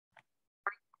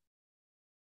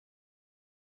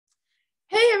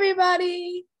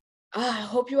everybody. I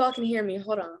hope you all can hear me.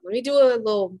 Hold on. Let me do a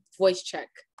little voice check.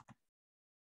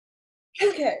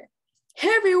 Okay. Hey,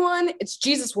 everyone. It's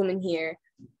Jesus Woman here,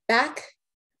 back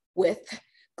with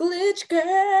Glitch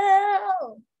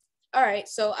Girl. All right.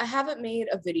 So I haven't made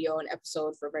a video, an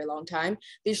episode for a very long time.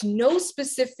 There's no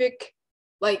specific,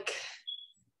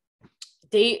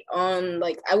 date on,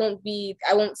 I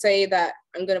won't say that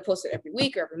I'm going to post it every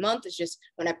week or every month. It's just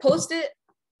when I post it,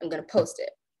 I'm going to post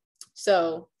it.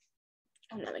 So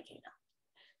I'm not making it up.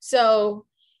 So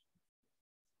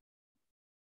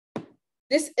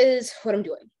this is what I'm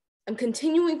doing. I'm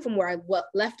continuing from where I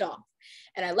left off,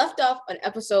 and I left off on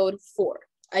episode 4.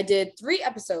 I did 3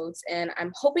 episodes, and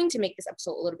I'm hoping to make this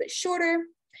episode a little bit shorter,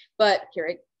 but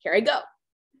here I go.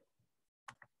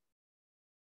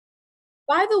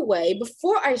 By the way,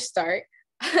 before I start,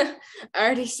 I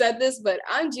already said this, but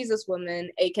I'm Jesus Woman,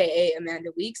 aka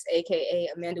Amanda Weeks, aka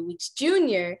Amanda Weeks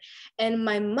Jr., and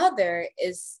my mother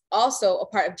is also a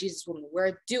part of Jesus Woman. We're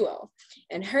a duo,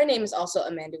 and her name is also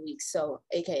Amanda Weeks, so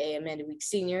aka Amanda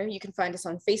Weeks Sr. You can find us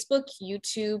on Facebook,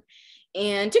 YouTube,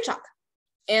 and TikTok.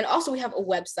 And also we have a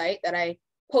website that I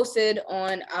posted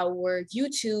on our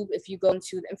YouTube. If you go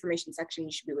into the information section,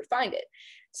 you should be able to find it.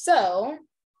 So,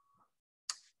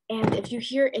 and if you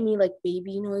hear any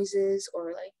baby noises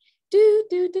or do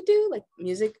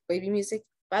music, baby music.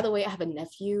 By the way, I have a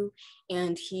nephew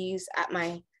and he's at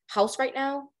my house right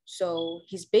now. So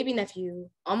he's baby nephew,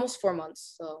 almost 4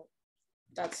 months. So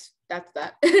that's that.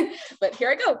 But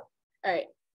here I go. All right.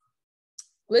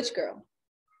 Glitch Girl.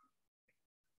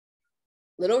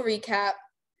 Little recap.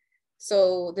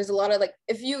 So there's a lot of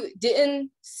if you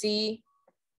didn't see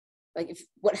if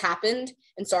what happened,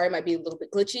 and sorry, it might be a little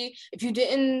bit glitchy. If you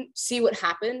didn't see what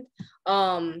happened,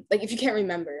 if you can't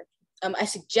remember, I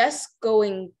suggest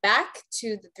going back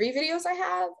to the 3 videos I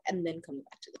have and then coming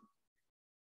back to them.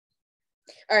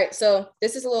 All right, so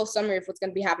this is a little summary of what's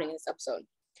going to be happening in this episode.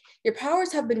 Your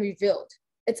powers have been revealed.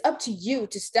 It's up to you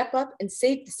to step up and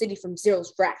save the city from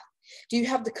Zero's wrath. Do you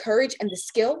have the courage and the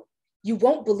skill? You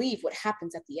won't believe what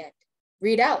happens at the end.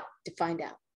 Read out to find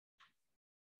out.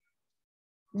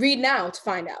 Read now to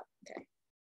find out. Okay.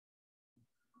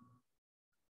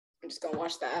 I'm just going to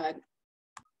watch the ad.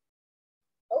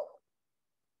 Oh.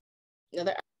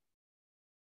 Another ad.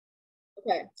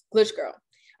 Okay. Glitch Girl.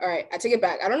 All right. I take it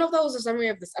back. I don't know if that was a summary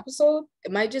of this episode.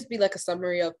 It might just be a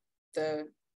summary of the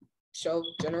show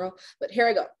in general. But here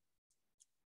I go.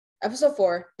 Episode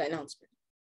 4, the announcement.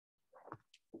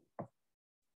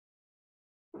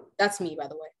 That's me, by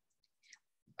the way.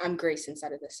 I'm Grace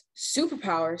inside of this.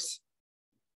 Superpowers?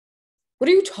 What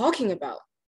are you talking about?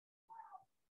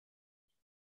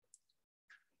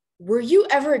 Were you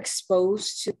ever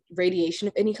exposed to radiation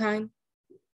of any kind?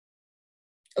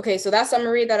 Okay, so that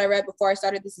summary that I read before I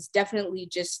started this is definitely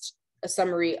just a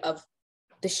summary of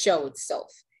the show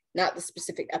itself, not the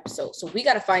specific episode. So we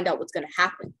got to find out what's going to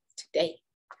happen today.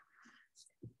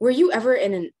 Were you ever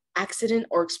in an accident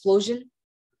or explosion?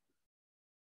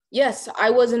 Yes, I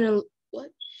was in a what?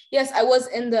 Yes, I was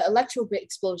in the electro bit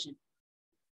explosion.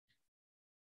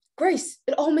 Grace,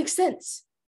 it all makes sense.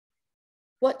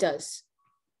 What does?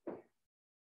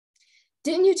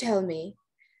 Didn't you tell me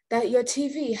that your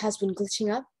TV has been glitching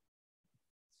up?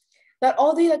 That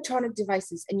all the electronic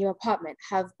devices in your apartment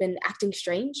have been acting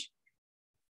strange?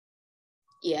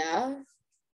 Yeah.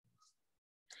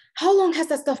 How long has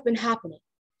that stuff been happening?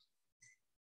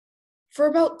 For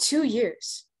about 2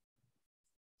 years.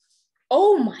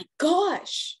 Oh my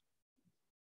gosh.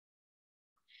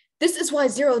 This is why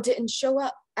Zero didn't show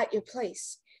up at your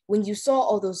place when you saw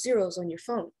all those zeros on your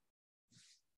phone.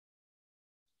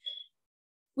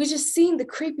 We had just seen the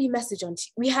creepy message on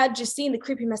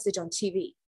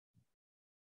TV.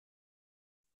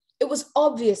 It was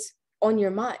obvious on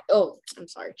your mind. Oh, I'm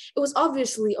sorry. It was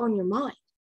obviously on your mind.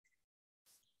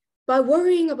 By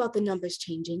worrying about the numbers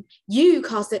changing, you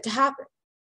caused it to happen.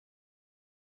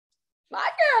 My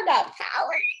girl got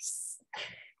powers.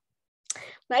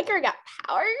 My girl got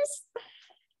powers.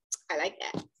 I like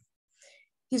that.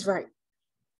 He's right.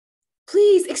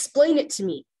 Please explain it to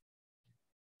me.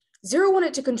 Zero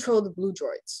wanted to control the blue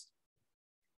droids,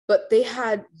 but they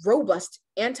had robust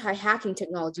anti-hacking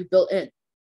technology built in.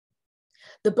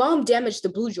 The bomb damaged the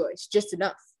blue droids just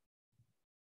enough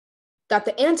that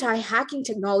the anti-hacking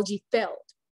technology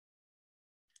failed,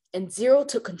 and Zero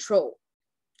took control.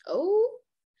 Oh,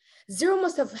 Zero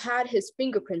must have had his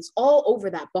fingerprints all over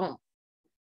that bomb.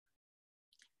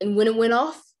 And when it went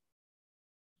off,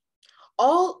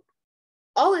 all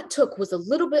it took was a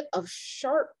little bit of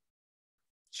Sharpano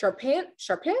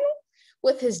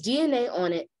with his DNA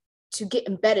on it to get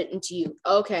embedded into you.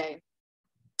 Okay.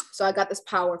 So I got this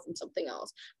power from something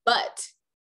else. But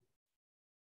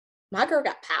my girl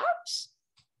got powers.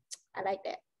 I like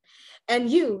that. And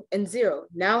you and Zero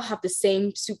now have the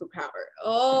same superpower.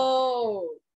 Oh,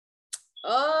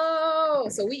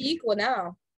 so we equal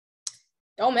now.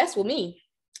 Don't mess with me.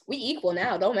 We equal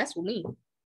now. Don't mess with me.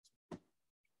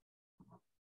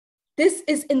 This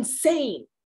is insane.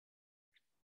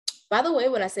 By the way,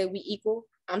 when I say we equal,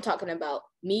 I'm talking about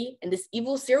me and this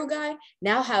evil Zero guy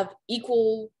now have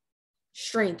equal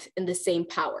strength and the same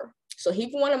power. So if you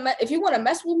want to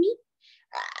mess with me,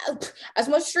 as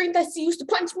much strength as he used to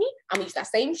punch me, I'm gonna use that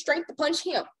same strength to punch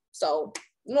him. So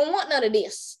you don't want none of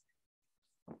this.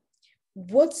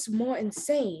 What's more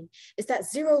insane is that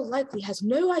Zero likely has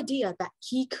no idea that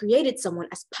he created someone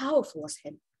as powerful as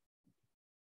him.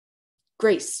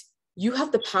 Grace, you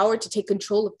have the power to take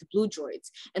control of the blue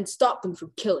droids and stop them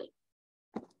from killing.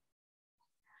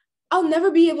 I'll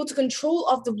never be able to control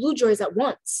all the blue droids at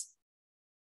once.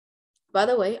 By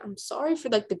the way, I'm sorry for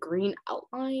like the green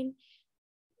outline.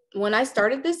 When I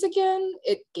started this again,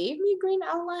 it gave me a green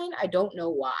outline. I don't know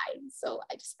why, so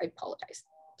I apologize.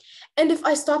 And if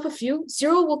I stop a few,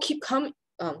 Zero will keep them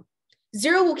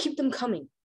coming.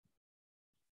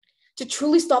 To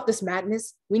truly stop this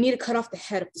madness, we need to cut off the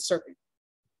head of the serpent.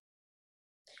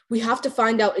 We have to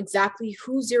find out exactly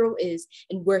who Zero is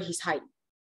and where he's hiding.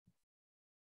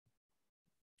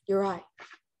 You're right.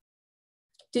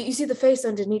 Did you see the face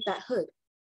underneath that hood?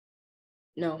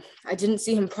 No, I didn't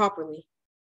see him properly.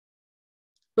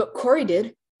 But Corey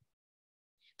did.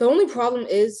 The only problem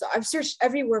is I've searched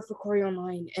everywhere for Corey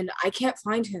online and I can't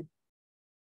find him.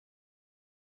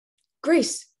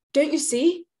 Grace, don't you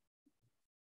see?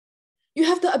 You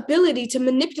have the ability to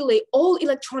manipulate all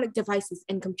electronic devices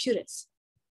and computers.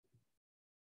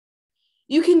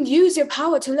 You can use your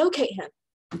power to locate him.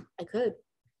 I could.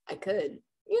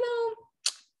 You know,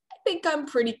 I think I'm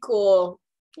pretty cool.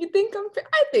 I think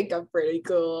I'm pretty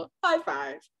cool. High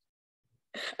five.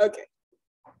 Okay.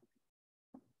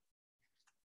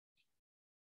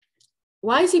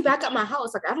 Why is he back at my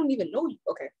house? Like, I don't even know you.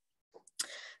 Okay.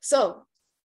 So,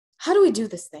 how do we do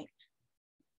this thing?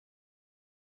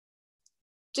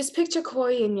 Just picture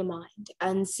Corey in your mind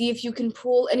and see if you can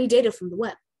pull any data from the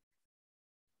web.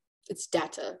 It's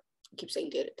data. I keep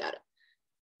saying data.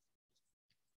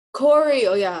 Corey,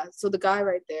 oh yeah, so the guy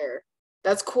right there.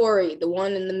 That's Corey, the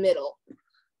one in the middle.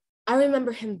 I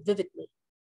remember him vividly.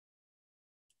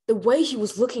 The way he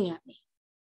was looking at me.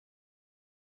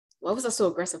 Why was I so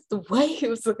aggressive? The way he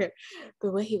was looking at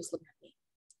me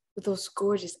with those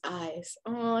gorgeous eyes.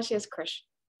 Oh, she has a crush.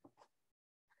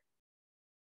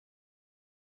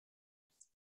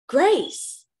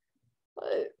 Grace,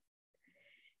 what?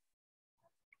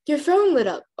 Your phone lit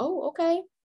up. Oh, okay.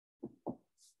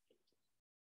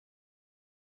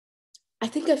 I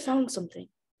think I found something.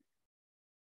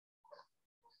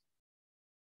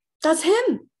 That's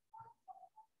him.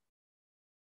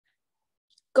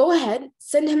 Go ahead,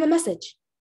 send him a message.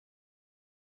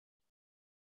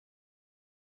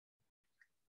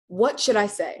 What should I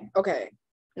say? Okay,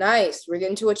 nice. We're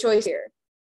getting to a choice here.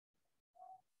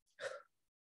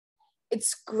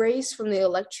 It's Grace from the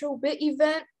Electrobit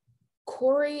event.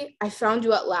 Corey, I found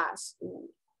you at last. Ooh.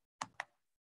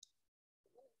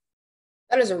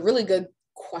 That is a really good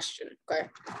question. Okay.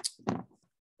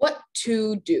 What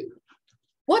to do?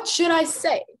 What should I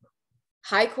say?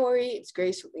 Hi, Corey. It's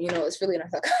Grace. You know, it's really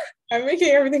not that. I'm making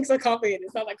everything so complicated.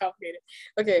 It's not that complicated.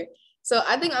 Okay. So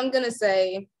I think I'm going to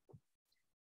say,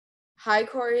 hi,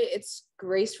 Corey. It's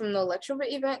Grace from the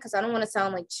Electrobit event because I don't want to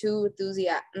sound like too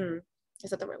enthusiastic. Is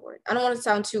that the right word? I don't want to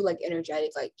sound too like energetic.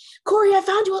 Like, Corey, I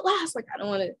found you at last. Like, I don't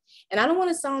want to. And I don't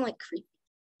want to sound like creepy.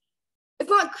 It's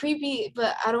not creepy,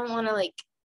 but I don't want to like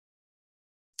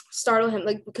startle him,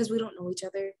 like, because we don't know each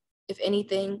other. If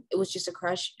anything, it was just a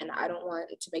crush, and I don't want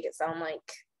to make it sound like,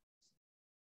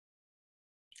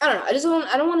 I don't know.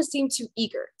 I don't want to seem too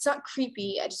eager. It's not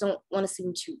creepy. I just don't want to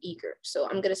seem too eager. So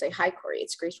I'm gonna say, hi, Corey.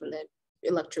 It's Grace from the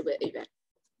Electrobit event.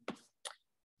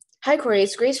 Hi, Corey.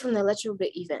 It's Grace from the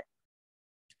Electrobit event.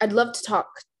 I'd love to talk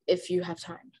if you have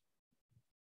time.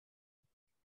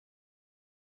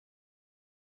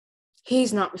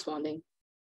 He's not responding.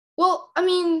 Well, I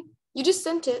mean, you just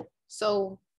sent it,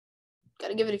 so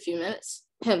gotta give it a few minutes.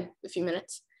 A few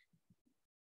minutes.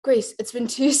 Grace, it's been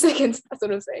 2 seconds. That's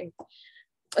what I'm saying.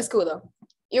 That's cool though.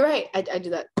 You're right. I do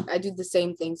that. I do the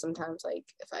same thing sometimes. Like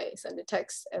if I send a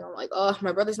text and I'm like, oh,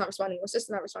 my brother's not responding, my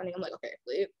sister's not responding. I'm like,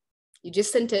 okay, you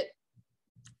just sent it.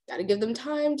 Gotta give them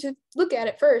time to look at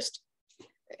it first.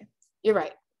 Okay. You're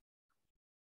right.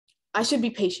 I should be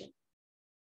patient.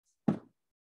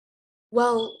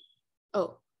 Well,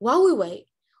 while we wait,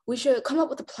 we should come up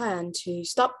with a plan to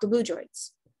stop the blue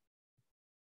droids.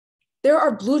 There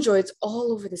are blue droids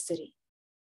all over the city.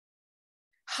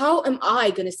 How am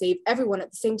I going to save everyone at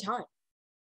the same time?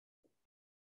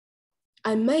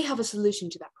 I may have a solution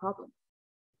to that problem.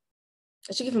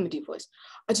 I should give him a deep voice.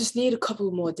 I just need a couple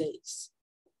more days.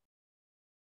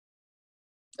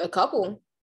 A couple?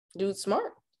 Dude,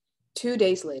 smart. 2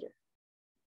 days later.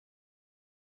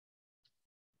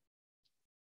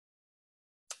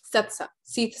 Seth's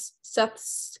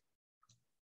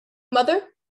mother?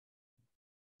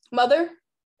 Mother?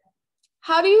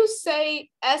 How do you say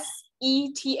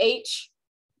S-E-T-H?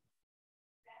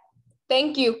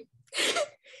 Thank you.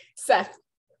 Seth's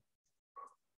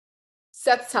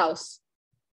house.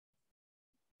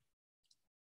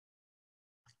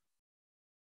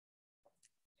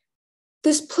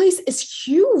 This place is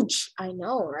huge. I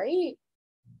know, right?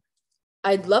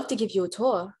 I'd love to give you a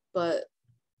tour, but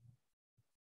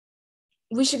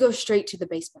we should go straight to the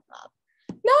basement lab.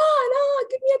 No,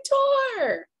 give me a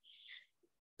tour.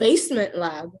 Basement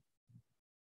lab?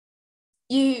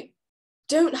 You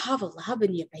don't have a lab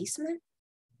in your basement?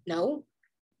 No?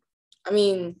 I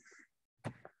mean,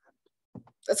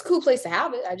 that's a cool place to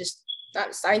have it. I'm not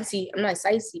a sciencey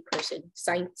person.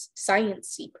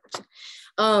 Sciencey person.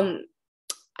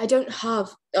 I don't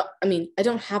have a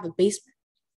basement.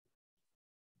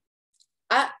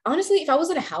 Honestly, if I was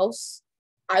in a house,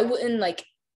 I wouldn't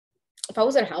if I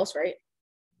was in a house, right?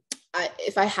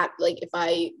 If I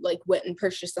went and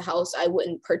purchased a house, I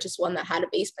wouldn't purchase one that had a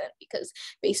basement because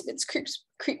basements creep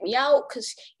me out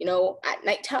because, at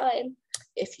nighttime,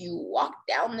 if you walk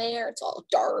down there, it's all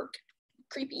dark,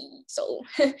 creepy. So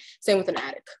same with an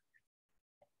attic.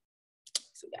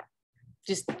 So yeah,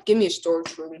 just give me a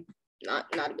storage room, not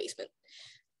a basement.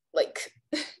 But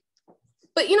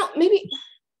maybe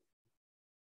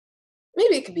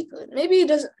it could be good. Maybe it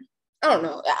doesn't. I don't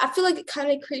know. I feel like it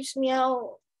kind of creeps me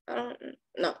out.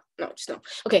 No.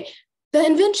 Okay, the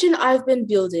invention I've been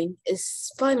building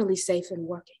is finally safe and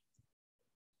working.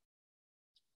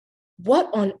 What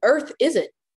on earth is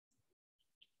it?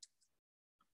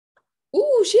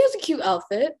 Ooh, she has a cute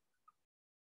outfit.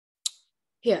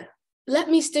 Here, let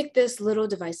me stick this little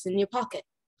device in your pocket.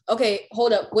 Okay,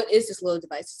 hold up. What is this little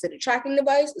device? Is it a tracking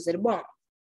device? Is it a bomb?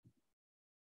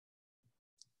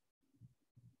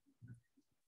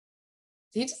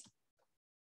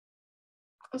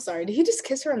 I'm sorry, did he just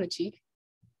kiss her on the cheek?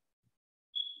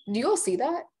 Do you all see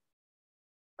that?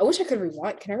 I wish I could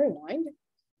rewind. Can I rewind?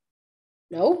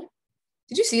 No?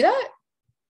 Did you see that?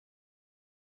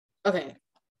 Okay,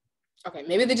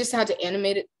 maybe they just had to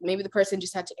animate it. Maybe the person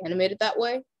just had to animate it that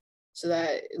way so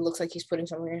that it looks like he's putting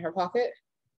something in her pocket.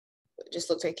 It just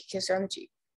looks like he kissed her on the cheek.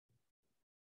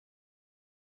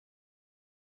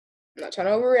 I'm not trying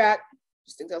to overreact.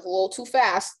 Just think that's a little too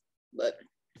fast. But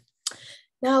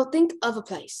now think of a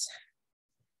place.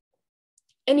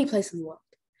 Any place in the world.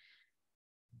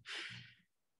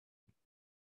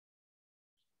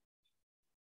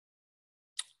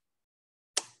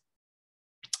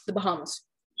 The Bahamas.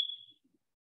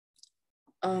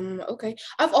 Okay.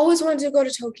 I've always wanted to go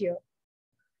to Tokyo.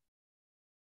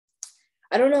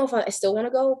 I don't know if I still want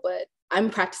to go, but I'm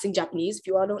practicing Japanese, if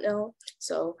you all don't know.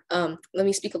 So let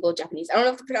me speak a little Japanese. I don't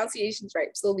know if the pronunciation's right.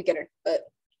 I'm still a beginner, but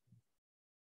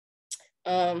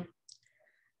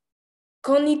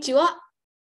konnichiwa.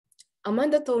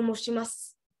 Amanda と申しま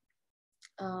す。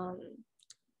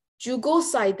15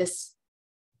歳です。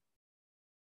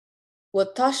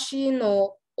私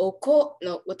のお母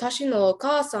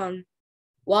さん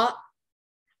は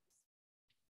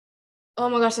Oh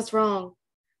my gosh, that's wrong.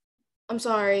 I'm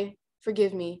sorry.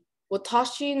 Forgive me.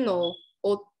 私の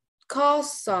お母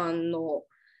さんの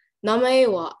名前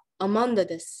はアマンダ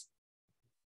です。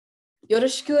よろ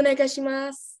しくお願いし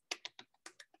ます。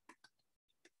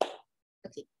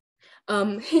Okay.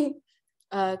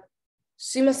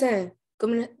 すいません。ご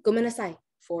めんなさい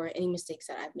for any mistakes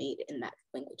that I've made in that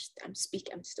language. I'm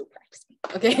still practicing.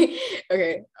 Okay.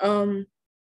 Okay.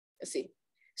 Let's see.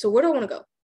 So where do I want to go?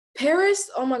 Paris.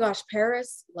 Oh my gosh,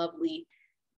 Paris. Lovely.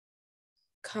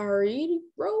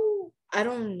 Cairo. I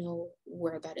don't know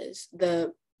where that is.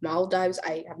 The Maldives.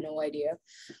 I have no idea.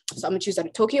 So I'm gonna choose out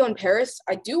of Tokyo and Paris.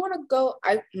 I do want to go.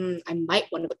 I might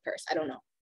want to go to Paris. I don't know,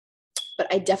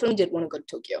 but I definitely did want to go to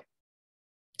Tokyo.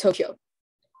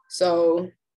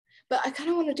 So, but I kind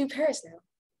of want to do Paris now.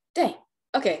 Dang.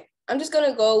 Okay, I'm just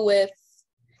gonna go with.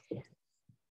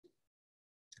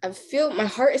 I feel my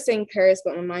heart is saying Paris,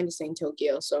 but my mind is saying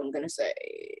Tokyo. So I'm gonna say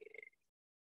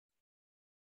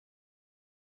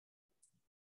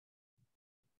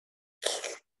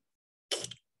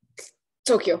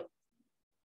Tokyo.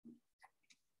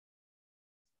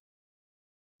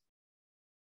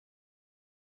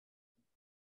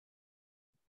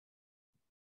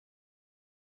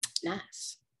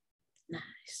 Nice.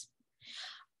 Nice.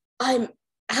 I'm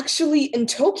actually in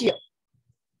Tokyo.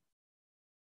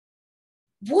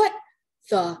 What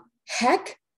the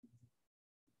heck?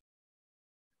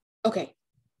 Okay,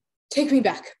 take me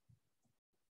back.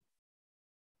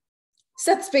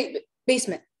 Seth's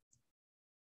basement.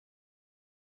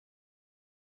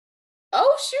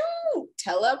 Oh, shoot.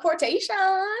 Teleportation.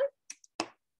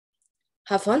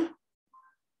 Have fun.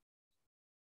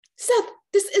 Seth,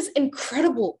 this is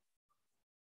incredible.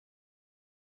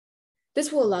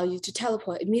 This will allow you to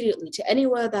teleport immediately to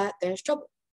anywhere that there's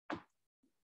trouble.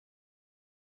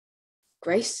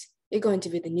 Grace, you're going to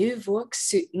be the new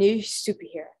Vork's new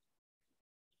superhero.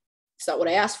 It's not what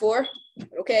I asked for,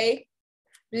 okay?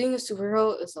 Being a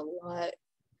superhero is a lot.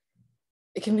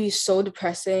 It can be so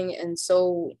depressing and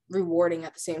so rewarding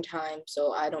at the same time.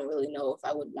 So I don't really know if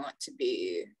I would want to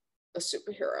be a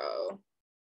superhero.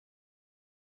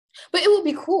 But it would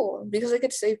be cool because I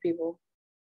get to save people.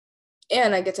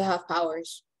 And I get to have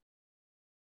powers.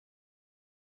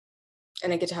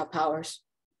 And I get to have powers.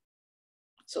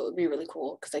 So it would be really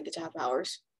cool because I get to have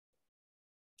powers.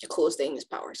 The coolest thing is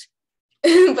powers.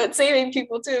 But saving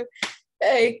people too.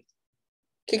 Hey,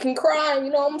 kicking crime, you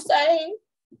know what I'm saying?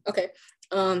 Okay.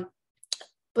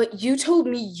 But you told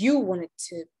me you wanted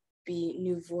to be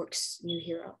New Vork's new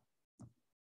hero.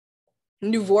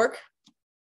 New Vork?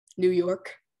 New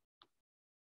York?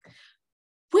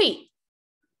 Wait.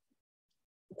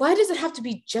 Why does it have to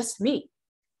be just me?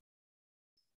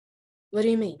 What do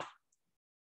you mean?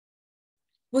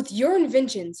 With your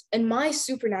inventions and my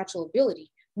supernatural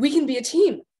ability, we can be a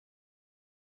team.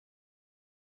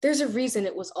 There's a reason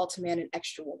it was Ultraman and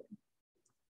Extra Woman.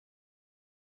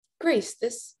 Grace,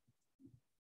 this...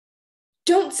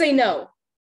 Don't say no.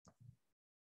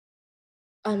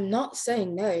 I'm not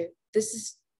saying no. This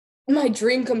is my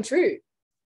dream come true.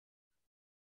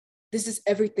 This is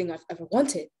everything I've ever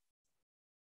wanted.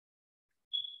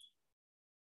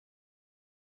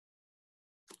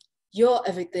 You're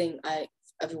everything I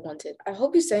ever wanted. I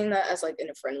hope you're saying that as like in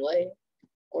a friend way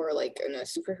or like in a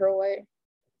superhero way.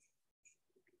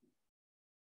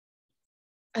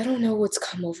 I don't know what's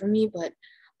come over me, but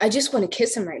I just want to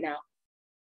kiss him right now.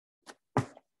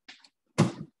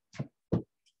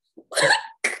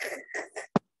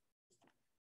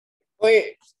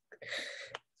 Wait,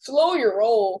 slow your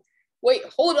roll. Wait,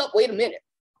 hold up, wait a minute.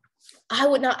 I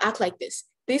would not act like this.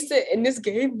 They said in this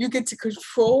game, you get to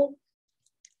control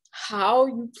how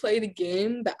you play the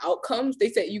game, the outcomes. They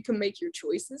said you can make your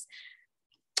choices.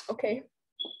 Okay.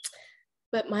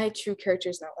 But my true character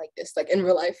is not like this. Like in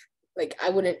real life, like I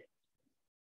wouldn't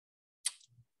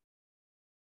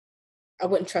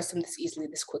trust him this easily,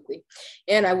 this quickly.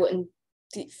 And I wouldn't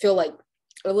feel like,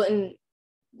 I wouldn't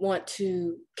want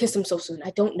to kiss him so soon.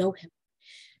 I don't know him.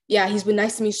 Yeah, he's been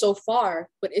nice to me so far,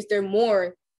 but is there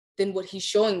more than what he's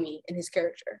showing me in his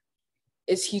character?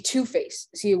 Is he Two-Face?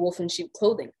 Is he a wolf in sheep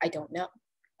clothing? I don't know.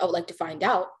 I would like to find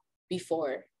out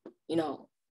before,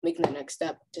 making the next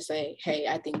step to say, hey,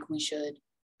 I think we should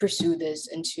pursue this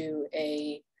into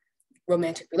a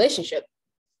romantic relationship.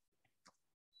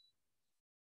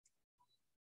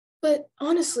 But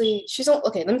honestly,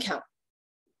 okay, let me count.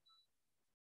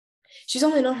 She's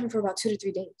only known him for about 2 to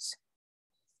 3 days.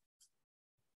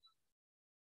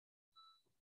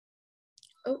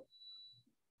 Oh,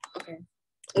 okay.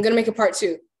 I'm gonna make a part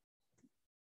 2.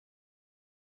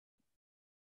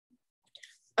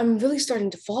 I'm really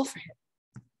starting to fall for him.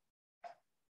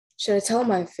 Should I tell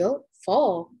him I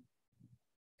fall?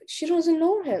 She doesn't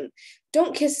know him.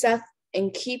 Don't kiss Seth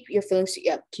and keep your feelings to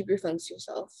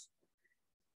yourself.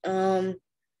 I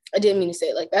didn't mean to say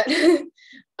it like that.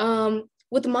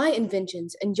 With my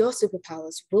inventions and your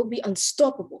superpowers, we'll be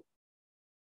unstoppable.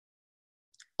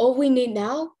 All we need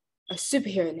now are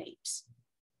superhero names.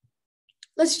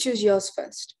 Let's choose yours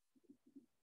first.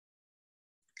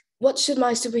 What should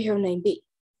my superhero name be?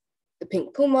 The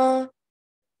Pink Puma?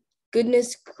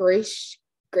 Goodness gracious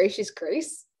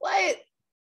grace? What?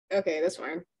 Okay, that's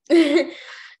fine.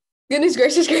 Goodness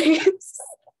gracious grace.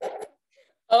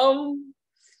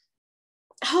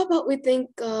 How about we think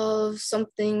of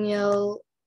something else?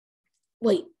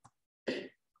 Wait,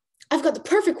 I've got the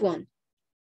perfect one.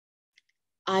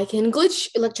 I can glitch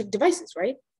electric devices,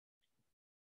 right?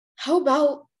 How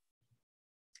about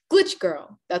Glitch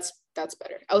Girl? That's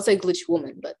better. I would say Glitch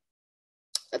Woman, but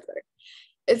that's better.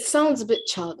 It sounds a bit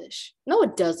childish. No,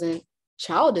 it doesn't.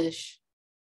 Childish.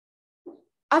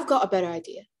 I've got a better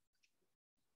idea.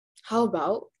 How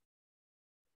about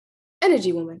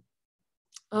Energy Woman?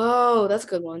 Oh, that's a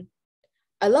good one.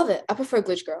 I love it. I prefer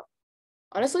Glitch Girl.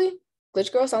 Honestly,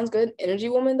 Glitch Girl sounds good. Energy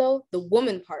Woman, though, the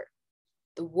woman part.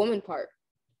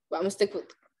 But I'm gonna stick with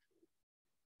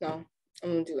No, I'm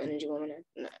gonna do Energy Woman.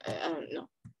 I don't know.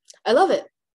 I love it.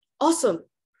 Awesome.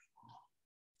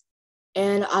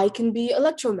 And I can be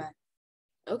Electroman.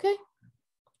 Okay.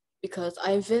 Because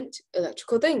I invent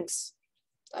electrical things.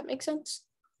 That makes sense.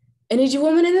 Energy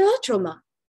Woman and Electroman.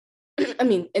 I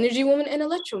mean, Energy Woman and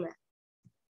Electroman.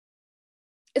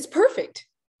 It's perfect.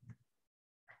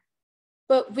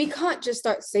 But we can't just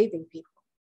start saving people.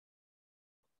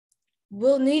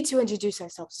 We'll need to introduce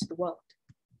ourselves to the world.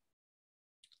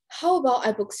 How about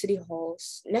I book City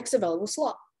Hall's next available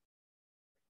slot?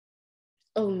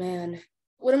 Oh man,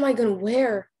 what am I gonna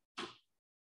wear?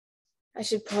 I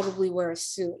should probably wear a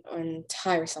suit and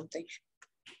tie or something.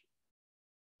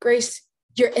 Grace,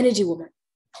 you're Energy Woman.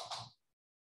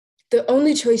 The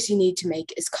only choice you need to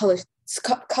make is color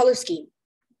scheme.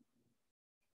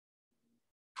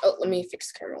 Oh, let me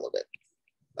fix the camera a little bit.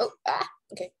 Oh,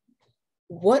 okay.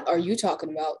 What are you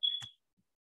talking about?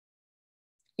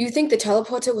 You think the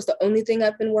teleporter was the only thing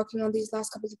I've been working on these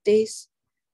last couple of days?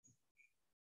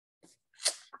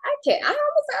 I can't. How am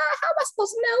I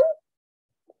supposed to know?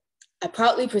 I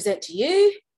proudly present to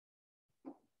you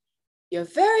your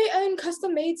very own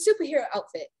custom-made superhero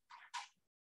outfit.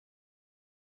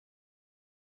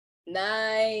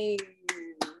 Nice.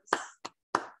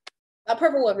 That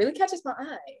purple one really catches my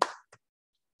eye.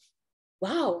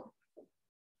 Wow.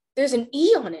 There's an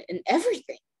E on it and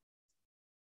everything.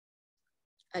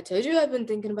 I told you I've been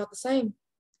thinking about the same.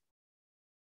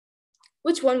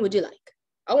 Which one would you like?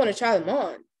 I want to try them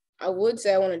on. I would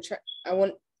say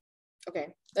okay,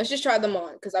 let's just try them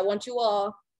on because I want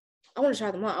to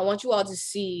try them on. I want you all to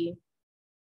see,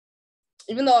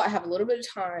 even though I have a little bit of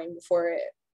time before it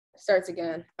starts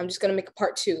again, I'm just going to make a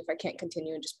part 2 if I can't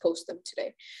continue and just post them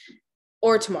today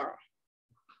or tomorrow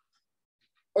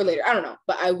or later. I don't know,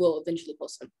 but I will eventually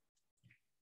post them.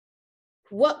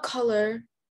 What color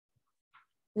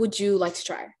would you like to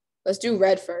try? Let's do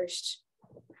red first.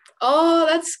 Oh,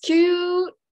 that's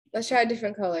cute. Let's try a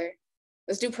different color.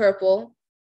 Let's do purple.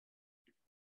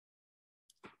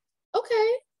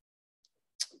 Okay.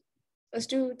 Let's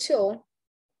do teal.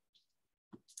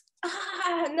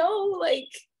 No, like,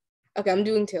 okay, I'm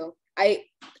doing teal. I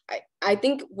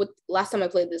think with last time I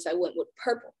played this, I went with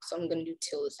purple, so I'm gonna do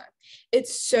teal this time.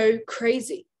 It's so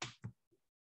crazy.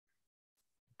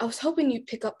 I was hoping you'd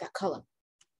pick up that color.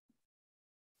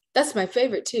 That's my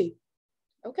favorite too.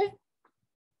 Okay.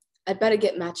 I'd better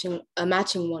get a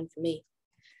matching one for me.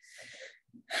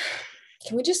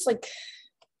 Can we just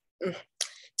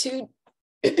 2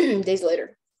 days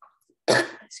later?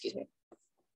 Excuse me.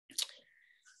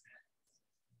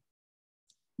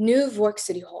 New Vork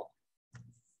City Hall.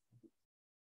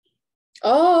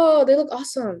 Oh, they look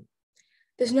awesome.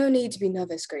 There's no need to be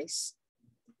nervous, Grace.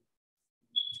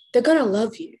 They're gonna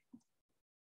love you.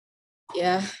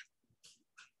 Yeah.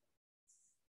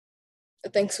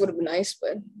 Thanks would have been nice,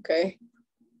 but okay.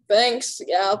 Thanks.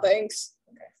 Yeah, thanks.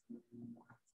 Okay.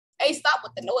 Hey, stop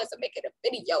with the noise. I'm making a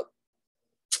video.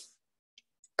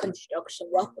 Construction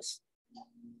workers.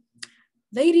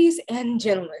 Ladies and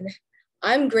gentlemen,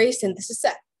 I'm Grace and this is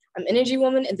Seth. I'm Energy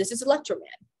Woman and this is Electroman.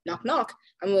 Knock, knock.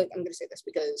 I'm going to say this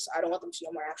because I don't want them to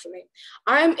know my actual name.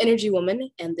 I'm Energy Woman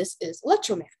and this is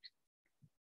Electroman.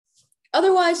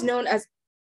 Otherwise known as,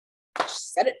 I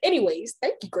said it anyways.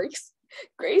 Thank you, Grace.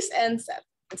 Grace and Seth.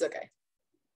 It's okay.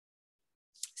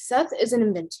 Seth is an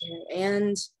inventor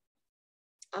and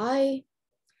I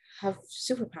have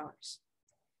superpowers.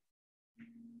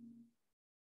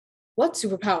 What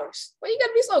superpowers? Why you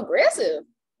gotta be so aggressive?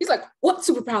 He's like, what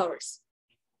superpowers?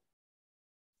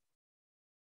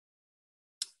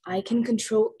 I can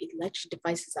control electric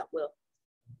devices at will.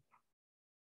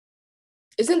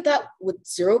 Isn't that what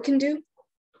Zero can do?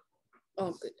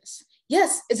 Oh goodness.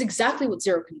 Yes, it's exactly what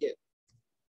Zero can do.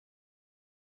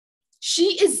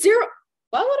 She is Zero.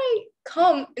 Why would I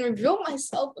come and reveal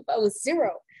myself if I was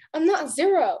Zero? I'm not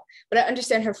Zero. But I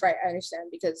understand her fright. I understand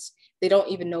because they don't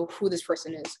even know who this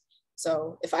person is.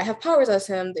 So if I have powers as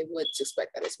him, they would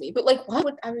suspect that it's me. But like, why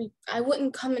would I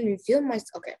wouldn't come and reveal myself?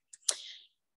 Okay.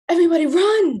 Everybody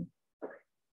run.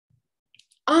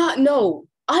 No,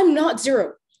 I'm not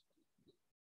Zero.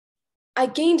 I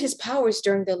gained his powers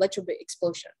during the Electrobit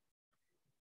explosion.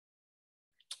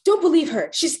 Don't believe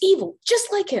her. She's evil,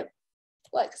 just like him.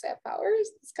 What, because I have powers?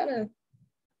 It's kind of,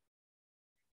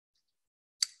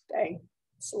 dang,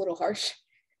 it's a little harsh.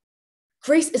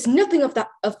 Grace is nothing of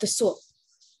the sort.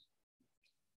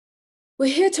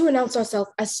 We're here to announce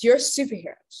ourselves as your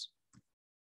superheroes.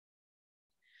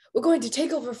 We're going to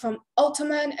take over from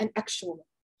Ultraman and Extra Woman.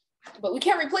 But we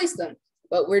can't replace them.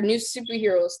 But we're new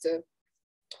superheroes to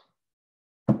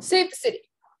save the city.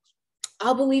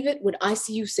 I'll believe it when I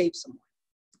see you save someone.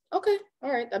 Okay,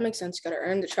 all right, that makes sense. You gotta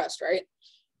earn the trust, right?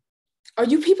 Are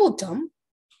you people dumb?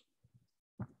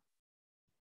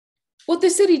 What the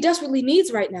city desperately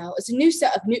needs right now is a new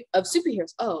set of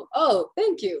superheroes. Oh,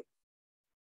 thank you.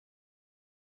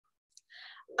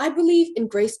 I believe in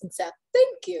Grace and Seth.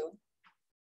 Thank you.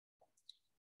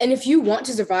 And if you want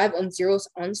to survive on Zero's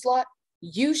onslaught,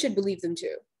 you should believe them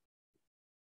too.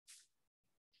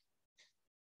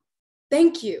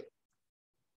 Thank you.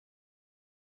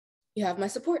 You have my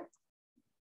support.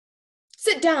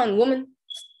 Sit down, woman.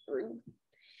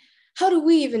 How do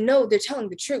we even know they're telling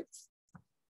the truth?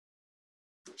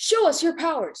 Show us your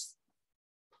powers.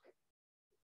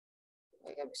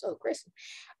 I gotta be so aggressive.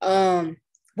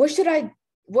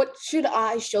 What should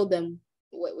I show them?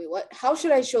 Wait, what? How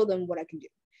should I show them what I can do?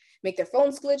 Make their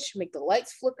phones glitch, make the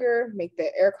lights flicker, make the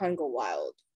aircon go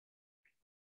wild.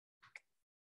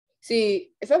 See,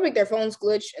 if I make their phones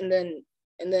glitch and then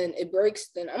it breaks,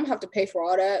 then I'm gonna have to pay for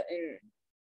all that, and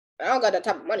I don't got that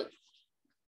type of money.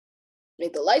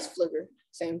 Make the lights flicker,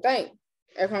 same thing.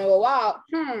 Aircon go wild.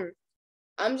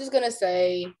 I'm just gonna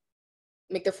say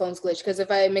make their phones glitch, because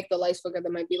if I make the lights flicker, they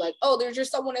might be like, oh, there's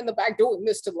just someone in the back doing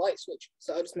this to the light switch.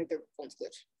 So I'll just make their phones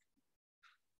glitch.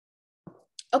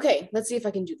 Okay, let's see if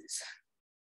I can do this.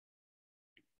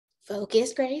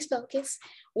 Focus, Grace, focus.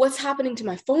 What's happening to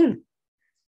my phone?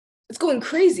 It's going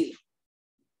crazy.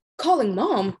 Calling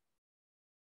mom?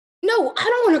 No, I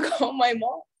don't want to call my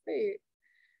mom. Wait.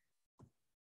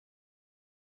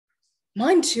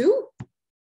 Mine too?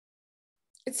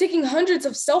 It's taking hundreds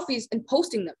of selfies and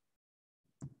posting them.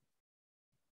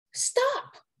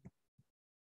 Stop.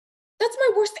 That's my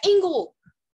worst angle.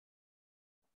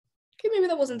 Okay, maybe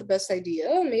that wasn't the best idea.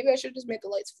 Maybe I should just make the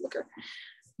lights flicker.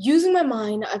 Using my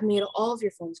mind, I've made all of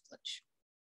your phones glitch.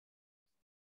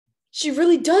 She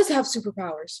really does have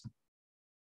superpowers.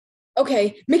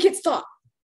 Okay, make it stop.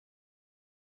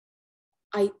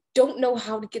 I don't know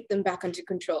how to get them back under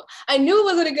control. I knew it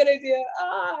wasn't a good idea.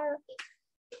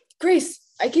 Grace,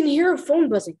 I can hear a phone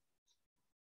buzzing.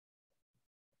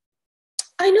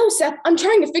 I know, Seth. I'm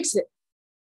trying to fix it.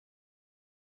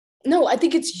 No, I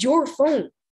think it's your phone.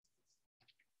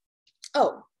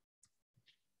 Oh.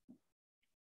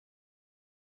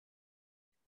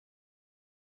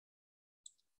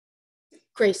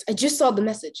 Grace, I just saw the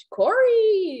message.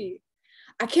 Corey,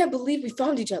 I can't believe we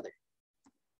found each other.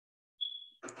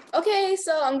 Okay,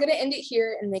 so I'm going to end it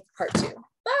here and make part 2.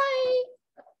 Bye.